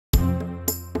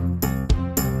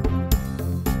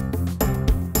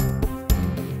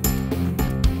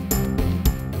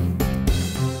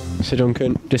So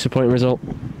Duncan, disappointing result?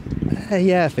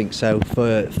 Yeah, I think so.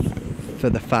 For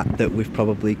the fact that we've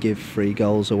probably give 3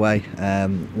 goals away,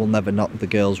 we'll never knock the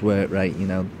girls' work rate. You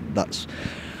know, that's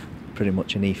pretty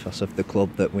much an ethos of the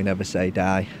club, that we never say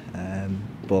die.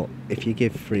 But if you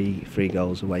give three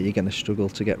goals away, you're going to struggle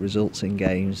to get results in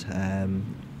games.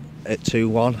 At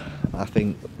 2-1, I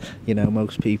think, you know,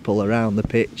 most people around the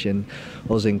pitch, and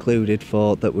us included,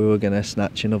 thought that we were going to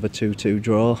snatch another 2-2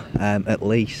 draw at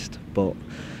least, but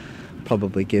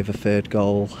probably give a 3rd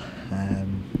goal,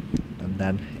 and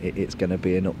then it's going to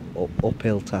be an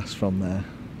uphill task from there.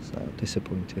 So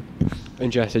disappointing. And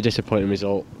Jess, a disappointing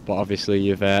result, but obviously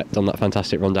you've done that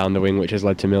fantastic run down the wing, which has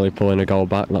led to Millie pulling a goal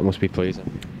back. That must be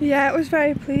pleasing. Yeah, it was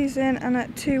very pleasing, and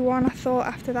at 2-1 I thought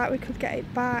after that we could get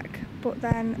it back, but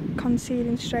then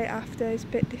conceding straight after is a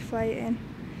bit deflating.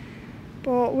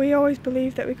 But we always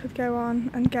believed that we could go on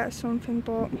and get something,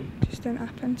 but it just didn't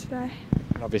happen today.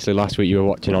 Obviously last week you were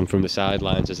watching on from the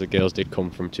sidelines as the girls did come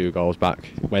from 2 goals back.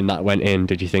 When that went in,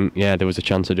 did you think, yeah, there was a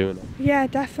chance of doing it? Yeah,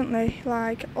 definitely.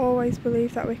 Like, always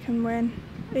believed that we can win.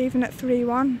 Even at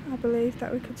 3-1, I believed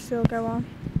that we could still go on,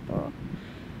 but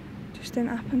it just didn't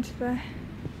happen today.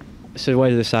 So where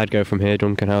does the side go from here,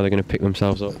 Duncan? How are they going to pick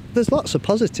themselves up? There's lots of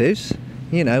positives.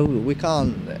 You know, we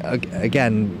can't,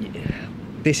 again,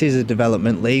 this is a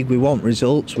development league. We want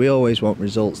results. We always want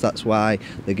results. That's why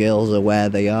the girls are where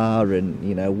they are, and,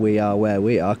 you know, we are where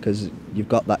we are, because you've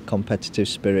got that competitive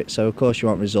spirit. So of course you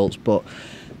want results, but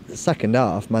the second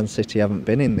half, Man City haven't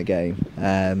been in the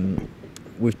game.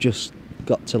 We've just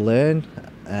got to learn.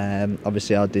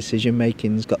 Obviously our decision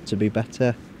making's got to be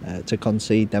better. To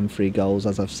concede them 3 goals,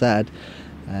 as I've said,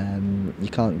 you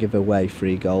can't give away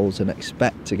 3 goals and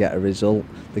expect to get a result.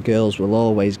 The girls will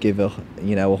always give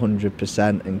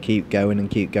 100% and keep going,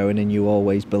 and you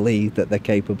always believe that they're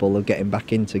capable of getting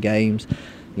back into games.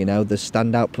 You know, the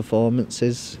standout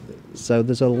performances. So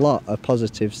there's a lot of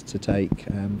positives to take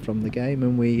from the game,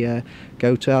 and we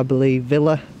go to, I believe,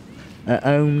 Villa at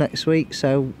home next week,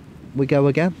 so we go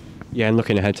again. Yeah, and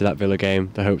looking ahead to that Villa game,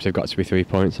 the hopes have got to be 3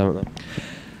 points, haven't they?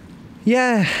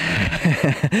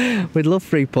 Yeah, we'd love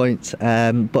 3 points,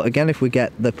 but again, if we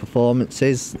get the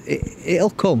performances,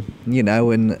 it'll come, you know,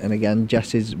 and again,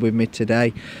 Jess is with me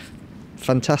today.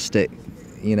 Fantastic,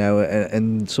 you know,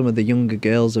 and some of the younger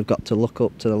girls have got to look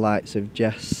up to the likes of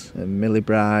Jess and Millie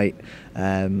Bright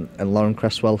and Lauren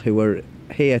Cresswell, who are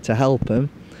here to help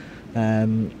them.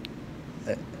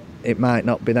 It might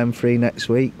not be them 3 next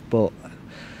week, but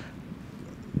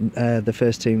the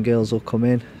first team girls will come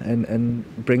in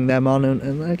and bring them on,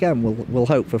 and again we'll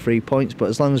hope for 3 points, but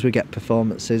as long as we get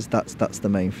performances, that's the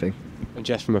main thing. And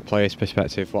just from a player's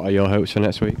perspective, what are your hopes for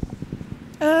next week?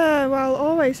 Well,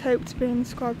 always hope to be in the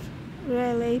squad,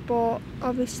 really, but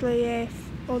obviously if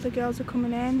all the girls are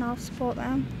coming in, I'll support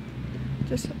them.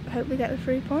 Just hope we get the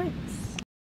 3 points.